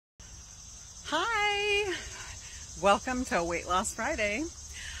Hi, welcome to Weightloss Friday.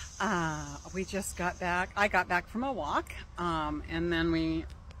 We just got back. I got back from a walk, and then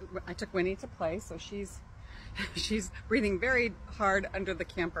I took Winnie to play, so she's breathing very hard under the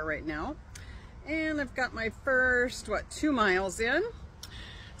camper right now. And I've got my first 2 miles in,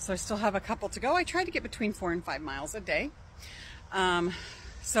 so I still have a couple to go. I try to get between 4 and 5 miles a day,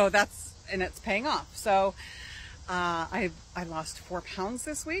 so it's paying off. So I lost 4 pounds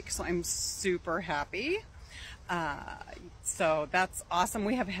this week, so I'm super happy. So that's awesome.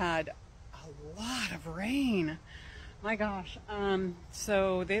 We have had a lot of rain. My gosh.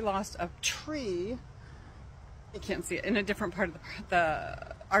 So they lost a tree. You can't see it in a different part of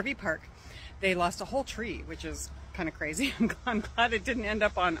the RV park. They lost a whole tree, which is kind of crazy. I'm glad it didn't end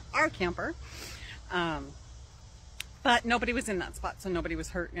up on our camper. But nobody was in that spot, so nobody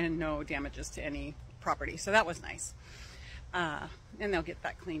was hurt and no damages to any property. So that was nice. And they'll get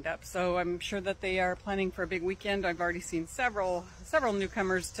that cleaned up. So I'm sure that they are planning for a big weekend. I've already seen several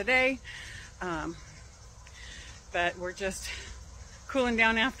newcomers today. But we're just cooling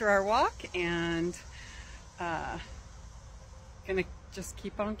down after our walk and gonna just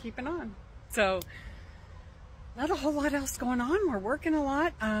keep on keeping on. So not a whole lot else going on. We're working a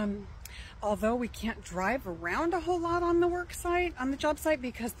lot. Although we can't drive around a whole lot on the job site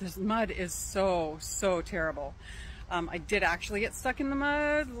because this mud is so terrible. I did actually get stuck in the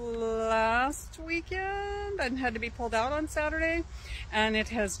mud last weekend and had to be pulled out on Saturday, and it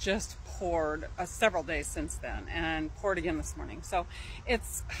has just poured several days since then and poured again this morning. So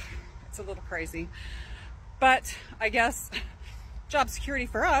it's a little crazy, but I guess job security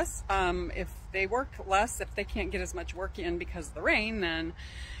for us. If they work less, if they can't get as much work in because of the rain, then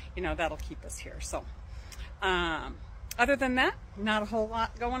that'll keep us here. So other than that, not a whole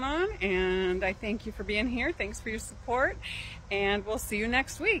lot going on, and I thank you for being here. Thanks for your support, and we'll see you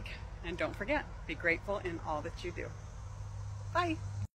next week. And don't forget, be grateful in all that you do. Bye.